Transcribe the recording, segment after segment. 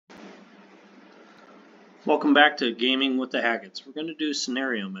Welcome back to Gaming with the Hackets. We're going to do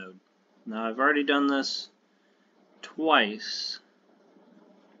scenario mode. Now I've already done this twice,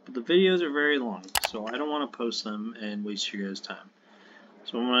 but the videos are very long, so I don't want to post them and waste your guys' time.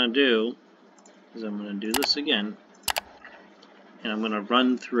 So what I'm going to do is I'm going to do this again, and I'm going to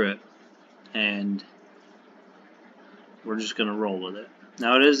run through it, and we're just going to roll with it.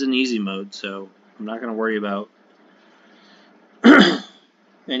 Now it is an easy mode, so I'm not going to worry about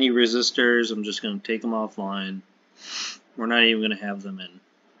any resistors. I'm just going to take them offline. We're not even going to have them in.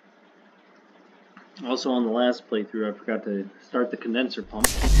 Also, on the last playthrough, I forgot to start the condenser pump.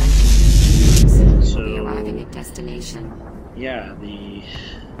 So, we'll be arriving at destination. Yeah, the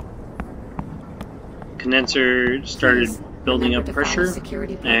condenser started building up pressure,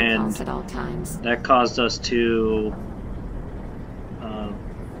 and that caused us to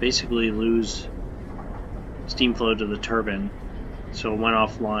basically lose steam flow to the turbine. So it went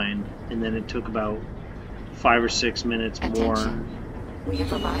offline, and then it took about 5 or 6 minutes more. We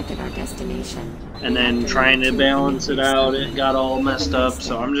have arrived at our destination. And then trying to balance it out, it got all messed up.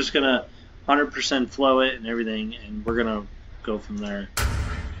 So I'm just gonna 100% flow it and everything, and we're gonna go from there.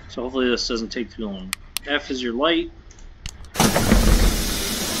 So hopefully this doesn't take too long. F is your light.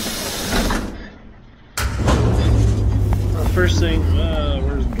 First thing,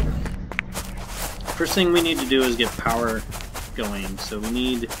 where's the door? First thing we need to do is get power going, so we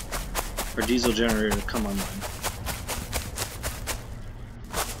need our diesel generator to come online.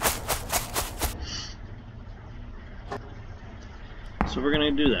 So we're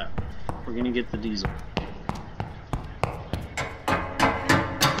going to do that. We're going to get the diesel.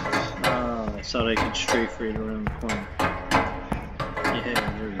 I thought I could strafe right around the corner.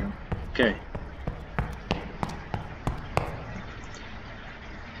 Yeah, there we go. Okay.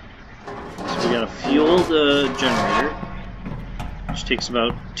 So we got to fuel the generator, which takes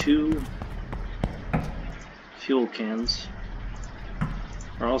about 2 fuel cans.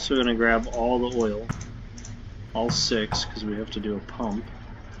 We're also going to grab all the oil, all 6, because we have to do a pump.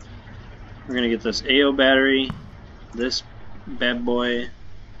 We're going to get this AO battery, this bad boy,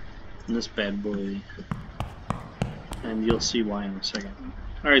 and this bad boy, and you'll see why in a second.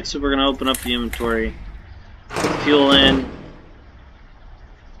 Alright, so we're going to open up the inventory, put fuel in.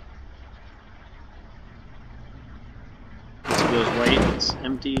 Goes white, it's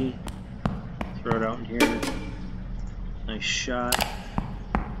empty, throw it out in here, nice shot,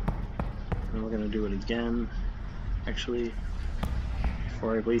 and we're going to do it again. Actually,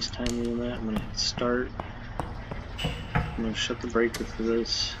 before I waste time doing that, I'm going to hit start. I'm going to shut the breaker for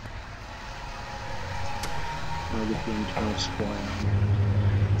this. I'll get the internal supply on here.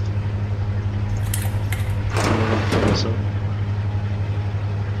 And we're going to fill this up.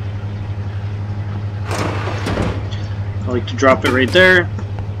 I like to drop it right there.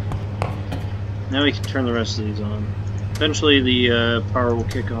 Now we can turn the rest of these on. Eventually the power will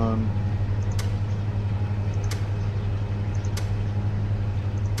kick on.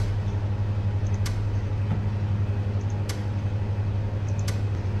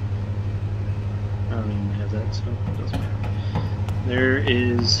 I don't even have that, so it doesn't matter. There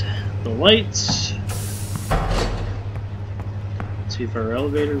is the lights. Let's see if our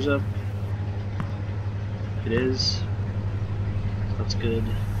elevator's up. It is. That's good.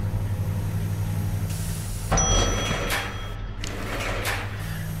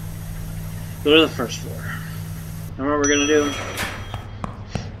 Go to the first floor. And what we're gonna do?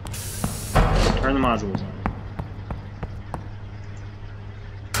 Turn the modules on.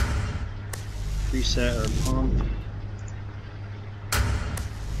 Reset our pump.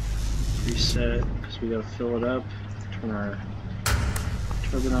 Reset, because we gotta fill it up. Turn our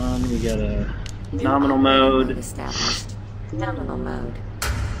turbine on. We got a nominal mode. Nominal mode.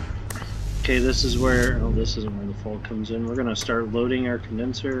 Okay, this is where, oh, this isn't where the fault comes in. We're going to start loading our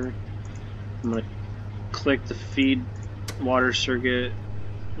condenser. I'm going to click the feed water circuit.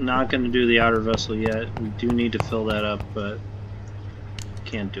 Not going to do the outer vessel yet. We do need to fill that up, but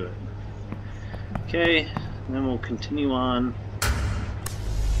can't do it. Okay, and then we'll continue on.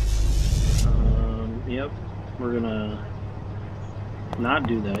 Yep, we're going to not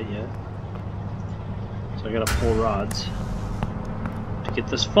do that yet. So I got to pull rods to get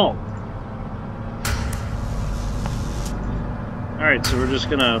this fault. Alright, so we're just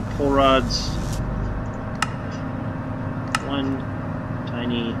gonna pull rods one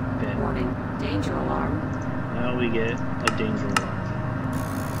tiny bit. Warning, danger alarm. Now we get a danger alarm.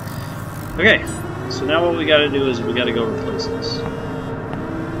 Okay, so now what we gotta do is we gotta go replace this.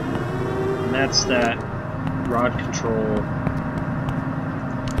 And that's that rod control.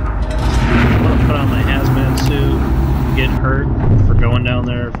 I'm gonna put on my hazmat suit. Get hurt for going down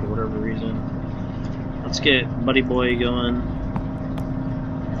there for whatever reason. let's get Buddy Boy going,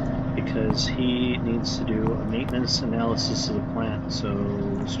 because he needs to do a maintenance analysis of the plant. So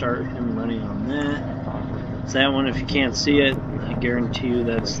we'll start him running on that. So that one, if you can't see it, I guarantee you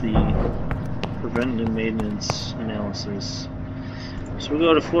that's the preventative maintenance analysis. So we'll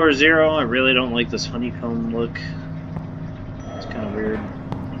go to floor 0. I really don't like this honeycomb look. It's kind of weird.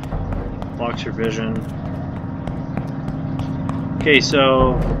 Blocks your vision. Okay,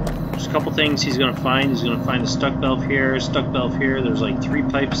 so there's a couple things he's going to find. He's going to find a stuck valve here, stuck valve here. There's like 3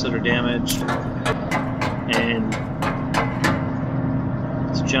 pipes that are damaged. And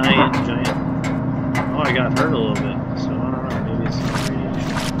it's giant. Oh, I got hurt a little bit. So I don't know. Maybe it's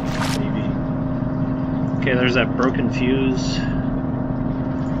radiation. Maybe. Okay, there's that broken fuse.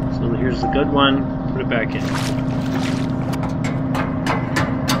 So here's the good one. Put it back in.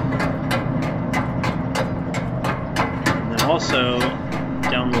 And then also,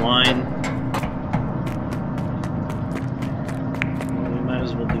 down the line, well, we might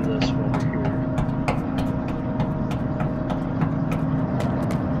as well do this while we're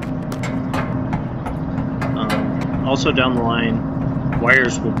here. Also down the line,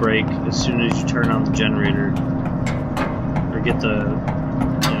 wires will break as soon as you turn on the generator or get the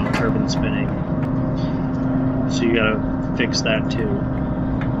turbine spinning. So you gotta fix that too.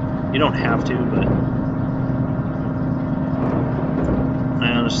 You don't have to, but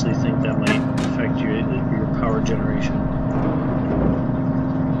I honestly think that might affect your power generation.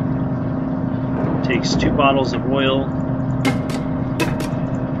 Takes 2 bottles of oil.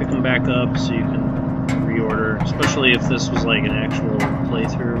 Pick them back up so you can reorder, especially if this was like an actual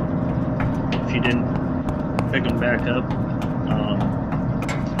playthrough. If you didn't pick them back up,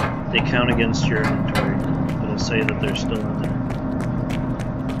 they count against your inventory. It'll say that they're still in there.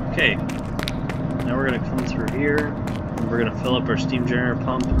 Okay, now we're going to come through here, and we're going to fill up our steam generator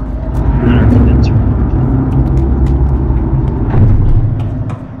pump and our condenser pump.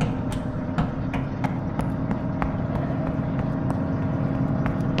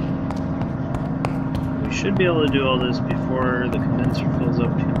 We should be able to do all this before the condenser fills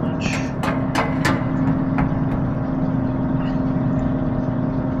up too much.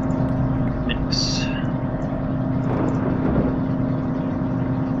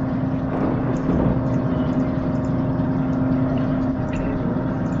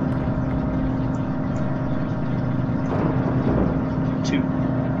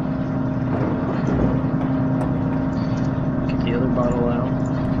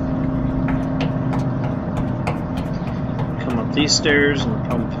 These stairs and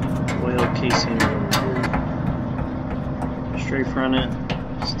pump oil casing over here. Strafe run it,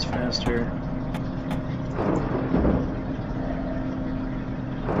 because it's faster.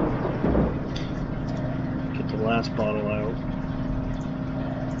 Get the last bottle out.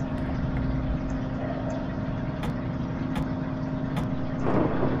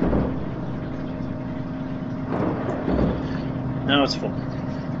 Now it's full.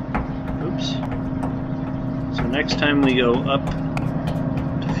 Oops. So next time we go up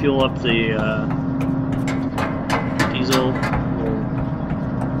to fuel up the diesel, we'll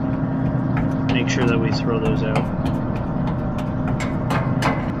make sure that we throw those out.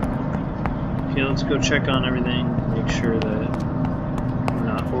 Okay, let's go check on everything, make sure that we're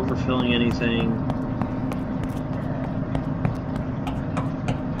not overfilling anything.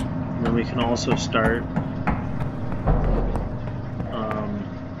 And then we can also start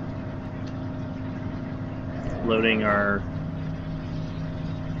loading our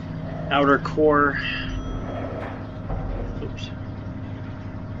outer core. Oops.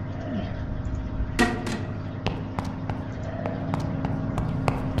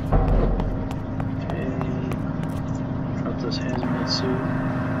 Okay. Drop this hazmat suit.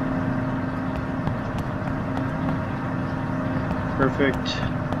 Perfect.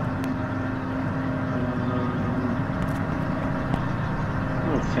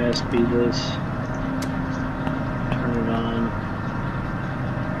 I'll fast speed this. Turn it on.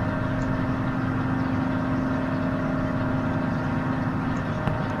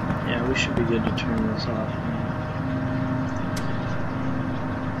 Yeah, we should be good to turn this off now.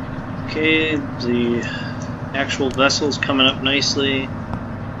 Okay, the actual vessel's coming up nicely.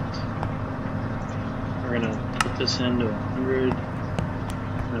 We're gonna put this into 100,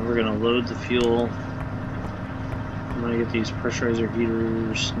 and then we're gonna load the fuel. I'm gonna get these pressurizer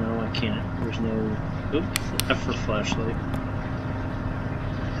heaters. No, I can't. There's no. Oops, F for flashlight.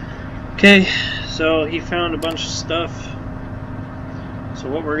 Okay, so he found a bunch of stuff. So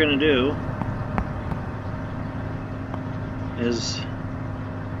what we're gonna do is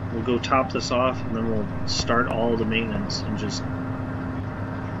we'll go top this off, and then we'll start all the maintenance and just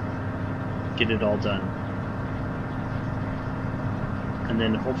get it all done. And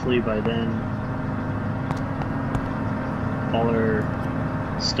then hopefully by then all our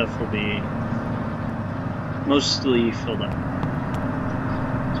stuff will be mostly filled up.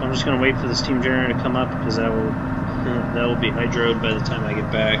 So I'm just going to wait for the steam generator to come up because that will be hydroed by the time I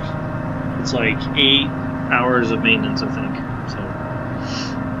get back. It's like 8 hours of maintenance, I think. So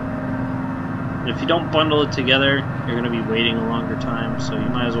if you don't bundle it together, you're going to be waiting a longer time. So you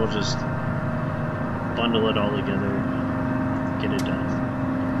might as well just bundle it all together and get it done.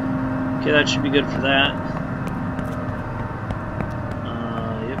 Okay, that should be good for that.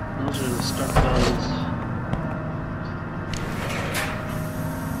 Yep, those are the stuck valves.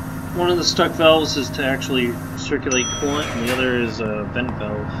 One of the stuck valves is to actually circulate coolant, and the other is a vent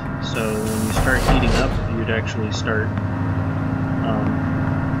valve. So when you start heating up, you'd actually start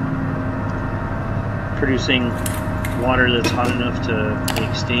producing water that's hot enough to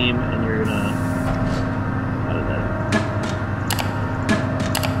make steam, and you're gonna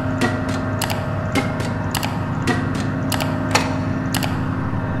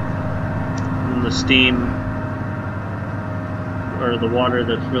steam or the water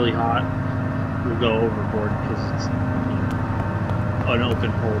that's really hot will go overboard because it's an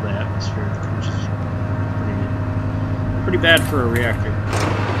open hole to atmosphere, which is pretty bad for a reactor.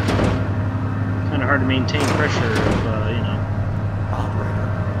 Kind of hard to maintain pressure if, you know. Operator,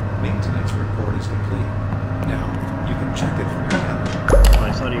 maintenance report is complete. Now, you can check it from your cabin. Oh,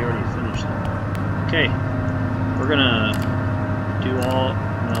 I thought he already finished that. Okay, we're gonna do all,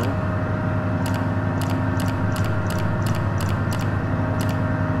 no.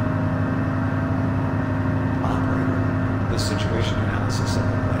 Situation analysis of the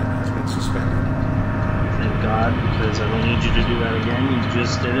plan has been suspended. Thank God, because I don't need you to do that again. You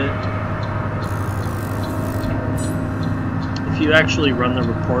just did it. If you actually run the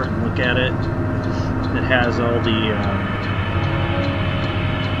report and look at it, it has all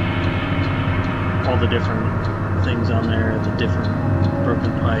the different things on there, the different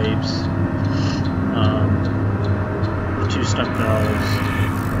broken pipes, the 2 stuck valves.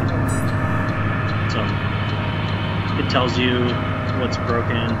 So it tells you what's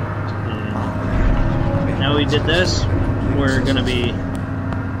broken, and now we did this, we're going to be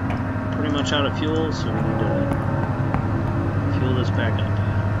pretty much out of fuel, so we need to fuel this back up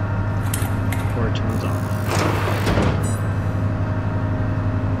before it turns off.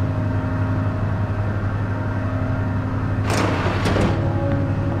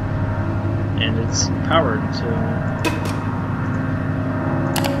 And it's powered, so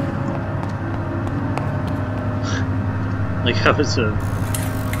like how it's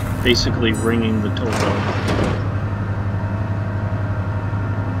basically ringing the tow bell.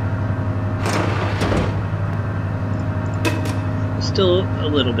 Still a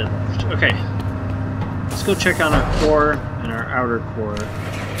little bit left. Okay, let's go check on our core and our outer core,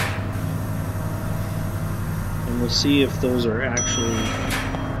 and we'll see if those are actually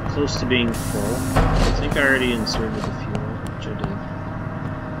close to being full. I think I already inserted the fuel, which I did.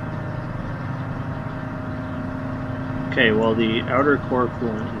 Okay, well, the outer core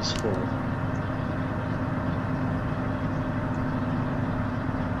coolant is full.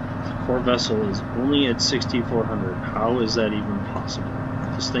 The core vessel is only at 6,400. How is that even possible?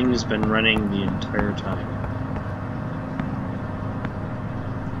 This thing has been running the entire time.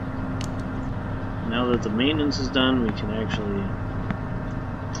 Now that the maintenance is done, we can actually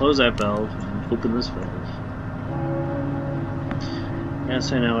close that valve and open this valve.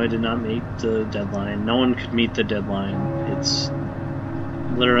 Yes, I know I did not meet the deadline. No one could meet the deadline. It's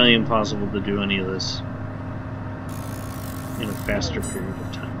literally impossible to do any of this in a faster period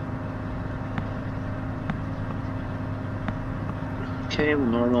of time. Okay, we'll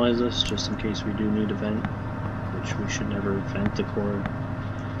normalize this just in case we do need a vent, which we should never vent the core,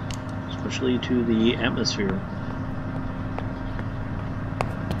 especially to the atmosphere.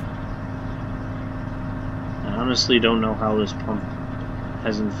 I honestly don't know how this pump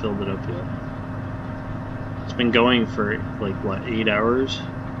hasn't filled it up yet. It's been going for like what, 8 hours?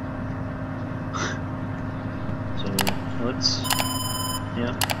 So let's,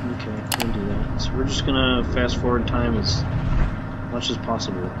 yeah, okay, we'll do that. So we're just gonna fast forward time as much as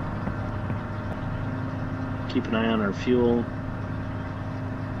possible. Keep an eye on our fuel.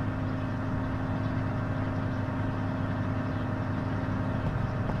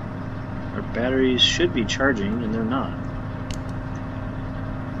 Our batteries should be charging, and they're not.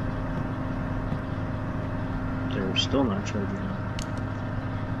 They're still not charging up.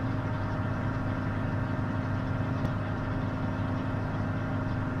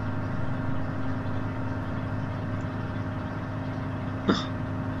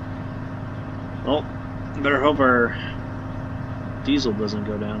 Well, better hope our diesel doesn't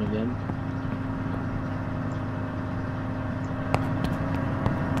go down again.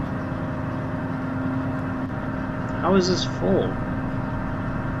 How is this full?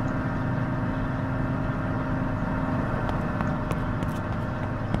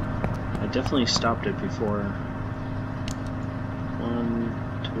 I definitely stopped it before. 1,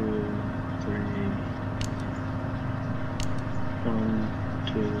 2, 3. 1,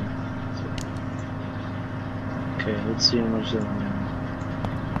 2, 3. Okay, let's see how much that went.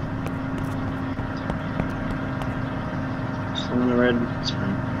 Still in the red, it's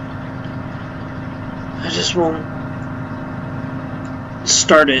fine. I just won't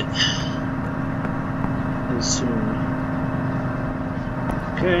start it as soon.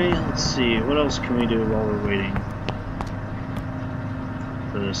 Okay, let's see, what else can we do while we're waiting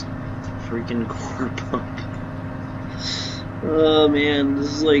for this freaking core pump? Oh man,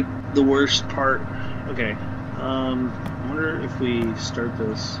 this is like the worst part. Okay, I wonder if we start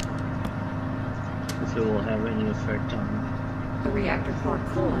this, if it will have any effect on The reactor core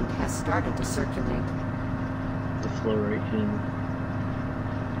coolant has started to circulate. the flow rate in.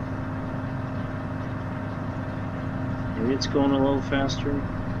 Maybe it's going a little faster.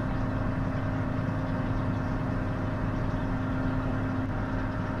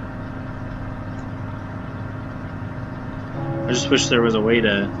 I just wish there was a way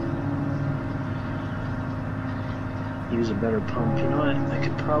to use a better pump. You know what? I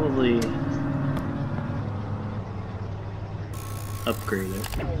could probably upgrade it.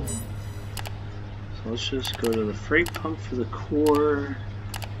 So let's just go to the freight pump for the core.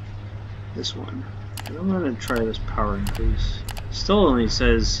 This one. And I'm going to try this power increase. Still only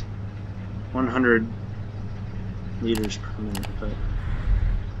says 100 liters per minute, but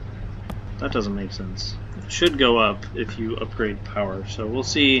that doesn't make sense. It should go up if you upgrade power, so we'll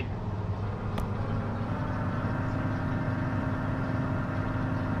see.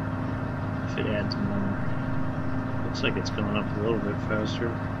 If it adds more. Looks like it's going up a little bit faster.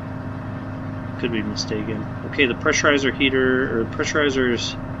 Could be mistaken. Okay, the pressurizer heater, or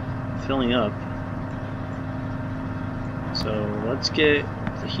pressurizer's filling up. So let's get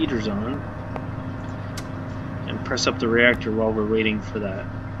the heaters on and press up the reactor while we're waiting for that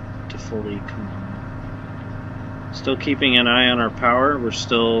to fully come on. Still keeping an eye on our power. We're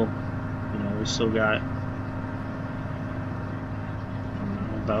still, we still got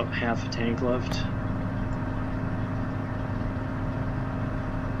about half a tank left.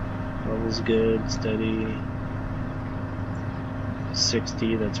 Level's good, steady.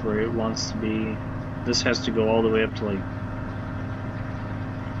 60, that's where it wants to be. This has to go all the way up to like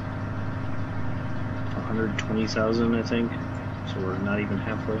 120,000, I think. So we're not even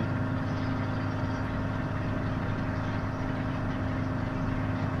halfway.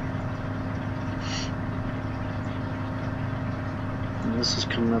 And this is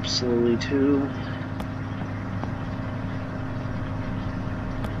coming up slowly too.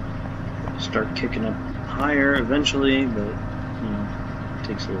 Start kicking up higher eventually, but it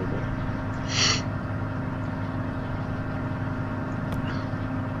takes a little bit.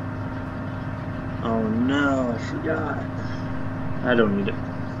 Oh no, I forgot. I don't need it.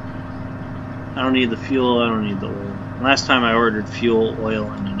 I don't need the fuel, I don't need the oil. Last time I ordered fuel,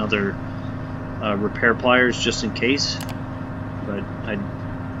 oil, and another repair pliers just in case, but I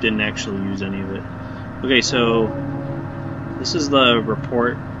didn't actually use any of it. Okay, so this is the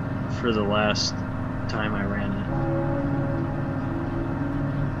report for the last time I ran it.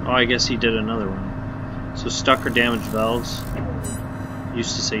 Oh, I guess he did another one. So stuck or damaged valves.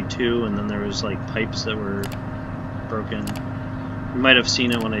 Used to say 2, and then there was like pipes that were broken. You might have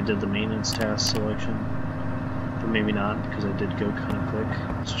seen it when I did the maintenance task selection, but maybe not because I did go kind of quick.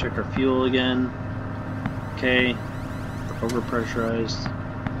 Let's check our fuel again. Okay, we're overpressurized.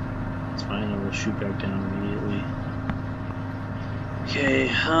 It's fine, it will shoot back down immediately. Okay,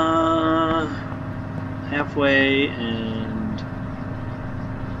 halfway and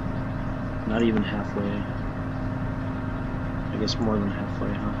not even halfway. I guess more than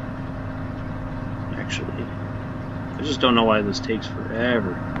halfway, huh? Actually, I just don't know why this takes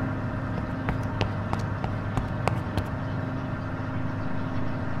forever.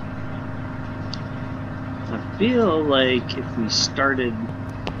 I feel like if we started,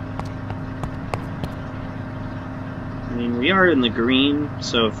 I mean, we are in the green,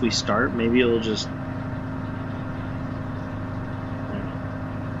 so if we start, maybe it'll just,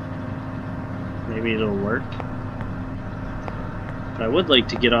 maybe it'll work. But I would like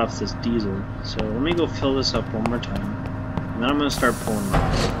to get off this diesel, so let me go fill this up one more time, and then I'm going to start pulling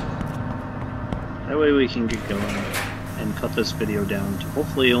this. That way we can get going and cut this video down to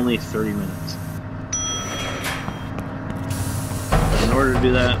hopefully only 30 minutes. order to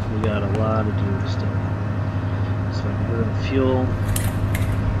do that, we got a lot to do still. So we're gonna fuel.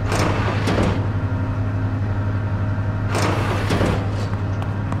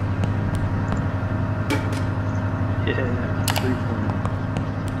 Yeah,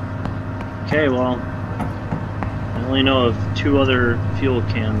 3.0. Okay, well, I only know of 2 other fuel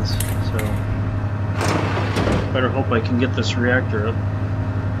cans, so better hope I can get this reactor up.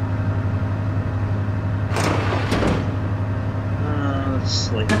 That's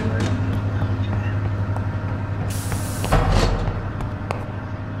slightly right. Okay.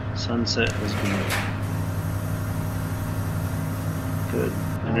 Sunset has been good.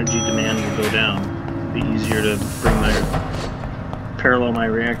 Energy demand will go down. It'll be easier to bring parallel my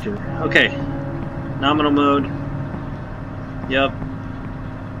reactor. Okay. Nominal mode. Yep.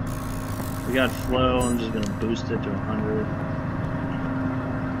 We got flow. I'm just going to boost it to 100.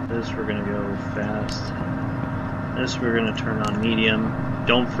 This we're going to go fast. This we're going to turn on medium.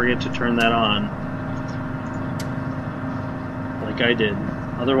 Don't forget to turn that on. Like I did.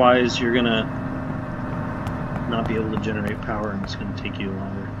 Otherwise you're going to not be able to generate power and it's going to take you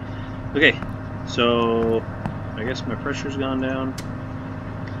longer. Okay. So I guess my pressure's gone down.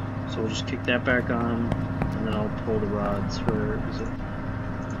 So we'll just kick that back on. And then I'll pull the rods. Where is it?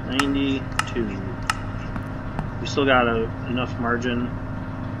 92. We still got enough margin.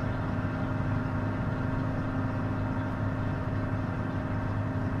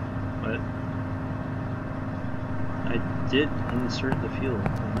 But I did insert the fuel.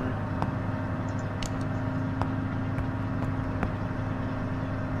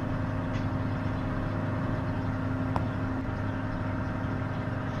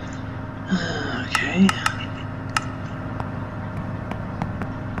 Okay.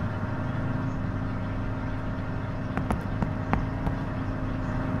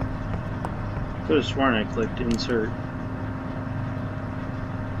 Could have sworn I clicked insert.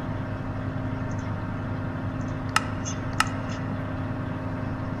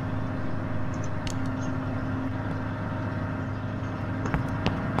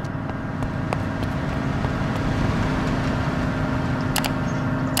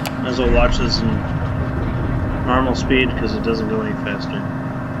 Might as well watch this in normal speed because it doesn't go any faster.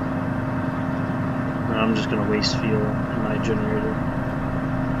 And I'm just going to waste fuel in my generator.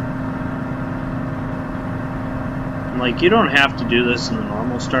 Like, you don't have to do this in the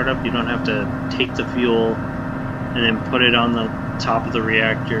normal startup. You don't have to take the fuel and then put it on the top of the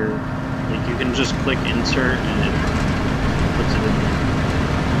reactor. Like, you can just click insert and it puts it in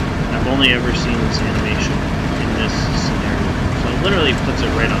there. I've only ever seen this animation in this scenario. So it literally puts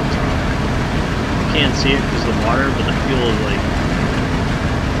it right on top. You can't see it because of the water, but the fuel is like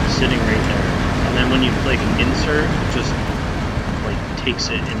sitting right there. And then when you click insert, it just like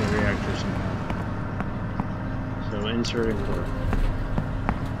takes it in the reactor somehow. So inserting core.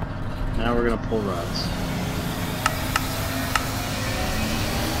 Now we're going to pull rods.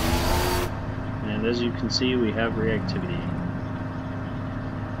 And as you can see, we have reactivity.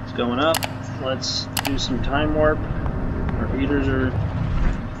 It's going up. Let's do some time warp. Our heaters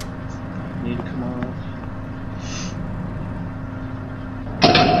need to come off.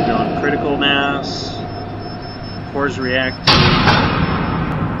 We're going critical mass. Core's reactive.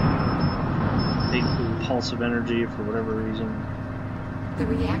 Big pulse of energy for whatever reason. The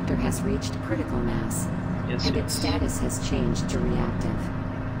reactor has reached critical mass, Yes, and its status has changed to reactive.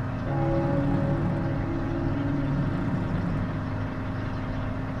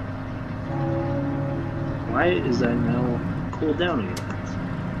 Why is that now cooled down again?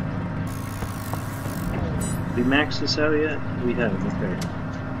 We maxed this out yet? We have, okay.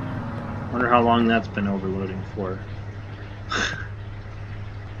 Wonder how long that's been overloading for.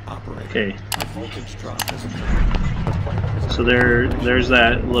 Operator. Okay. The voltage drop has occurred. So there's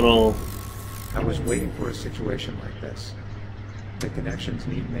that little... I was waiting for a situation like this. The connections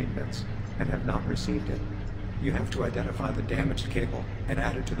need maintenance and have not received it. You have to identify the damaged cable and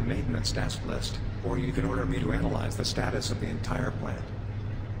add it to the maintenance task list, or you can order me to analyze the status of the entire plant.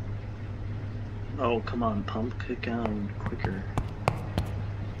 Oh, come on, pump, kick on quicker.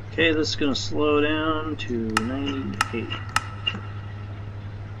 Okay, this is going to slow down to 98.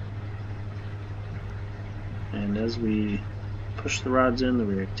 And as we push the rods in, the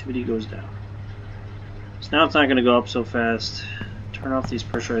reactivity goes down. So now it's not going to go up so fast. Turn off these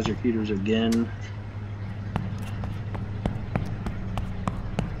pressurizer heaters again.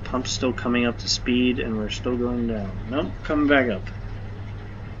 Pump's still coming up to speed, and we're still going down. Nope, coming back up.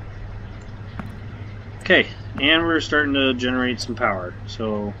 Okay, and we're starting to generate some power,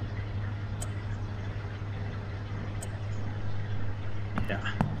 so... yeah.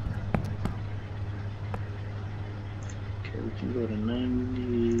 Okay, we we can go to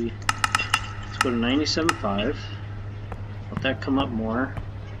 90. Let's go to 97.5. Let that come up more.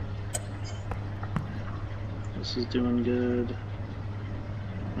 This is doing good.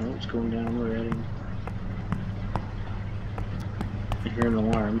 Oh, it's going down. We're adding. I hear an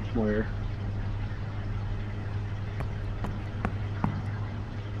alarm. Where?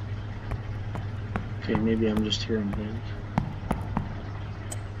 Okay, maybe I'm just hearing things.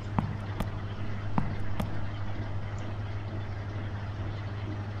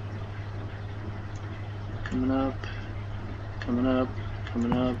 Coming up, coming up,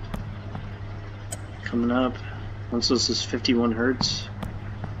 coming up, coming up. Once this is 51 hertz,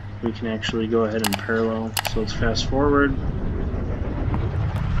 we can actually go ahead and parallel. So let's fast forward.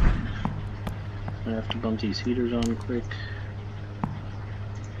 I have to bump these heaters on quick.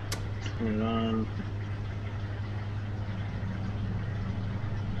 Turn it on.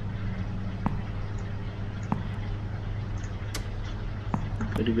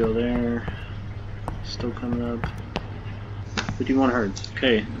 Good to go there. Still coming up. 51 hertz.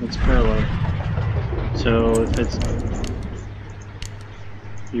 Okay, let's parallel. So if it's,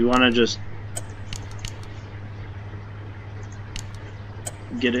 you want to just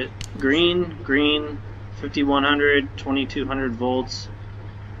get it green, 5100, 2200 volts.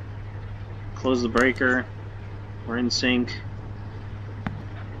 Close the breaker. We're in sync.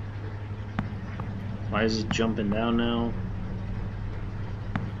 Why is it jumping down now?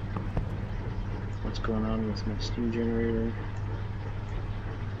 What's going on with my steam generator?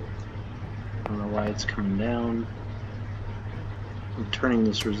 I don't know why it's coming down. I'm turning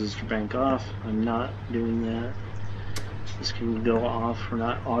this resistor bank off. I'm not doing that. This can go off. We're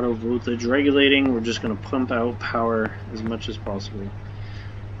not auto voltage regulating. We're just going to pump out power as much as possible.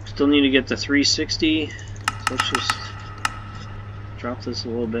 Still need to get to 360. So let's just drop this a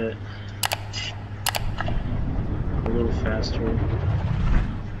little bit. A little faster.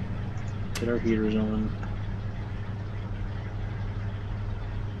 Get our heaters on.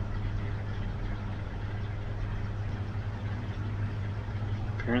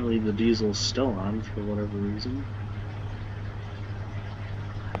 Apparently the diesel's still on for whatever reason.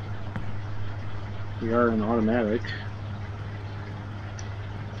 We are in automatic.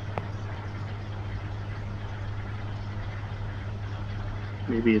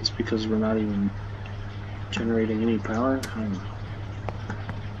 Maybe it's because we're not even generating any power. I don't know.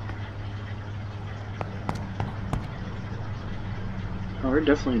 Oh, we're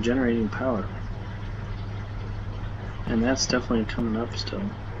definitely generating power. And that's definitely coming up still.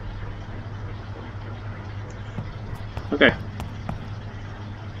 Okay.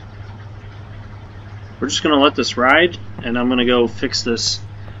 We're just going to let this ride, and I'm going to go fix this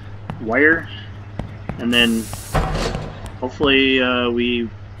wire, and then hopefully we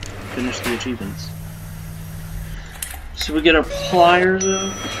finish the achievements. So we get our pliers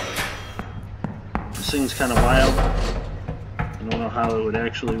out. This thing's kind of wild. I don't know how it would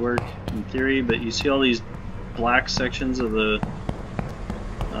actually work in theory, but you see all these black sections of the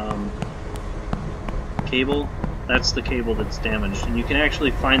cable? That's the cable that's damaged, and you can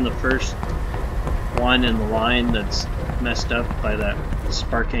actually find the first one in the line that's messed up by that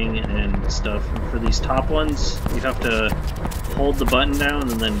sparking and stuff. And for these top ones, you have to hold the button down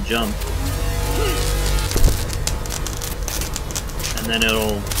and then jump, and then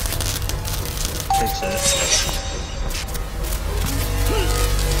it'll fix it.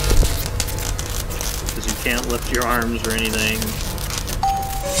 Because you can't lift your arms or anything.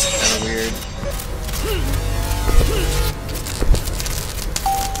 It's kind of weird.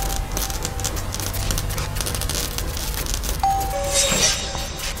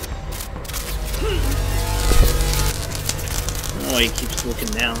 Oh, he keeps looking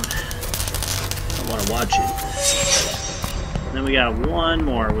down. I want to watch it. And then we got one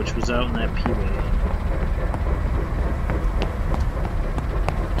more, which was out in that P-way.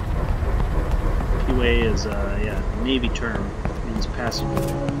 P-way is, yeah, Navy term. It means passage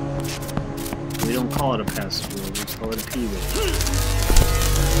wheel. We don't call it a passage wheel, we call it a P-way.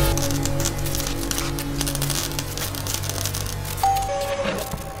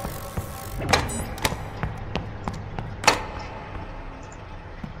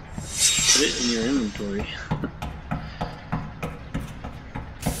 Put it in your inventory.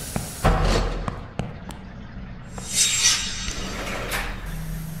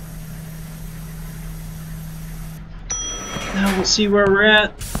 Now we'll see where we're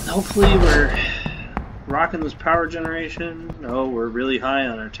at. Hopefully we're rocking this power generation. Oh, we're really high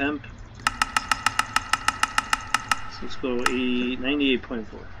on our temp. So let's go 98.4.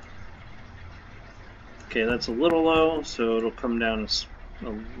 Okay, that's a little low, so it'll come down.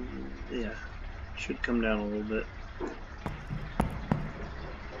 Yeah, should come down a little bit.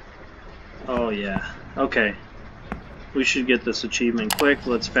 Oh yeah. Okay. We should get this achievement quick.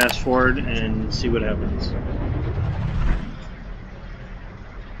 Let's fast forward and see what happens.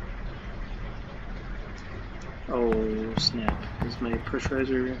 Oh snap. Is my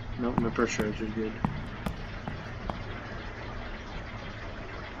pressurizer? Nope, my pressurizer's good.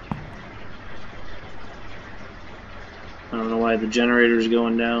 I don't know why the generator's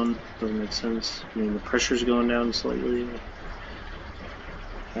going down. Doesn't make sense. I mean, the pressure's going down slightly.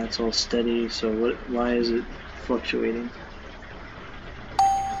 That's all steady, so what? Why is it fluctuating?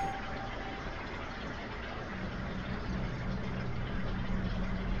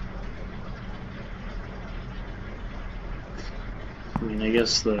 I mean, I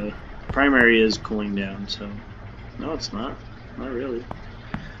guess the primary is cooling down, so... No, it's not. Not really.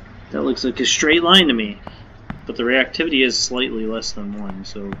 That looks like a straight line to me. But the reactivity is slightly less than 1,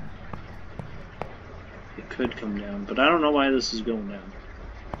 so... it could come down. But I don't know why this is going down.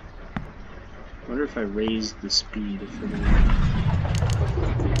 I wonder if I raise the speed for the...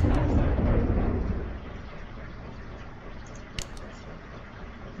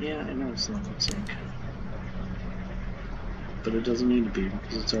 Yeah, I know it's not in sync. But it doesn't need to be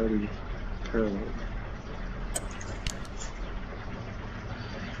because it's already parallel.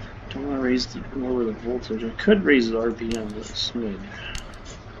 Don't want to lower the voltage. I could raise the RPM a smidge.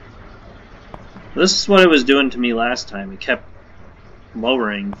 This is what it was doing to me last time. It kept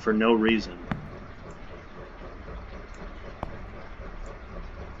lowering for no reason.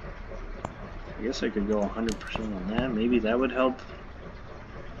 I guess I could go 100% on that. Maybe that would help.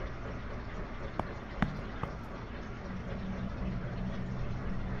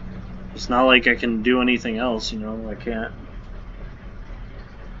 It's not like I can do anything else, you know. I can't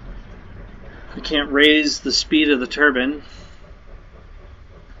raise the speed of the turbine.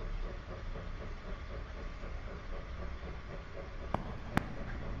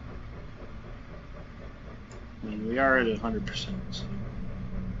 I mean, we are at 100%, so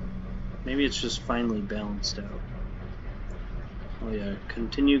maybe it's just finally balanced out. Oh yeah,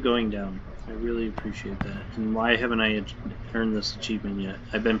 continue going down. I really appreciate that. And why haven't I earned this achievement yet?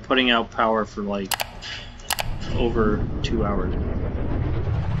 I've been putting out power for like over 2 hours.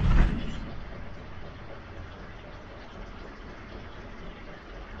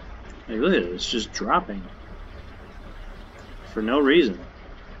 Like, look at it, it's just dropping. For no reason.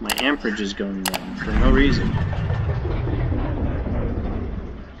 My amperage is going down for no reason.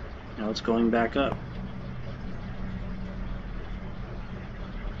 Now it's going back up.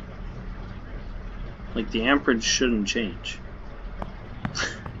 Like, the amperage shouldn't change.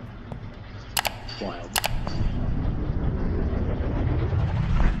 It's wild.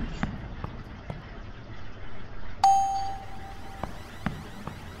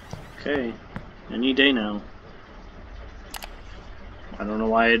 Okay, any day now. I don't know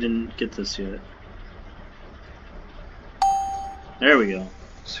why I didn't get this yet. There we go.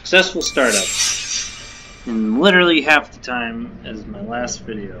 Successful startup. In literally half the time as my last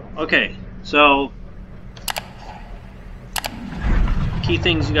video. Okay, so key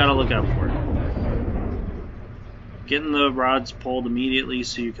things you gotta look out for. Getting the rods pulled immediately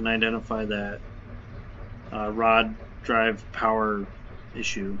so you can identify that rod drive power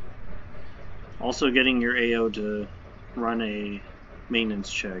issue. Also getting your AO to run a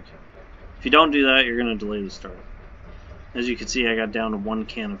maintenance check. If you don't do that, you're going to delay the start. As you can see, I got down to 1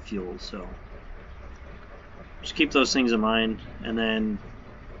 can of fuel, so just keep those things in mind. And then,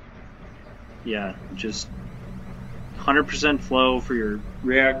 yeah, just 100% flow for your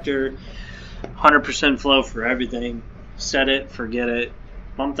reactor, 100% flow for everything. Set it, forget it,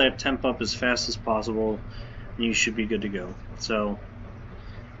 bump that temp up as fast as possible, and you should be good to go. So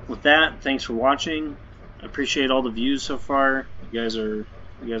with that, thanks for watching. I appreciate all the views so far. You guys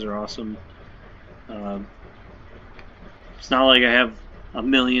are awesome. It's not like I have 1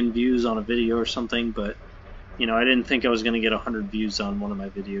 million views on a video or something, but you know, I didn't think I was gonna get 100 views on one of my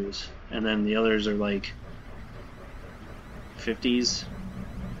videos, and then the others are like 50s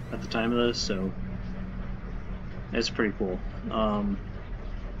at the time of this, so it's pretty cool.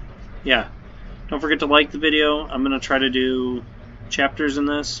 Yeah, don't forget to like the video. I'm gonna try to do chapters in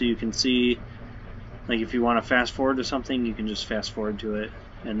this so you can see, like, if you want to fast forward to something, you can just fast forward to it,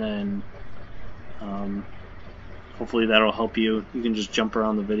 and then hopefully that'll help you. You can just jump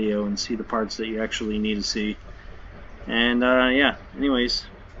around the video and see the parts that you actually need to see. And yeah, anyways,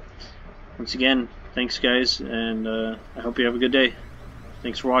 once again, thanks guys, and I hope you have a good day.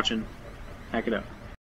 Thanks for watching. Hack it out.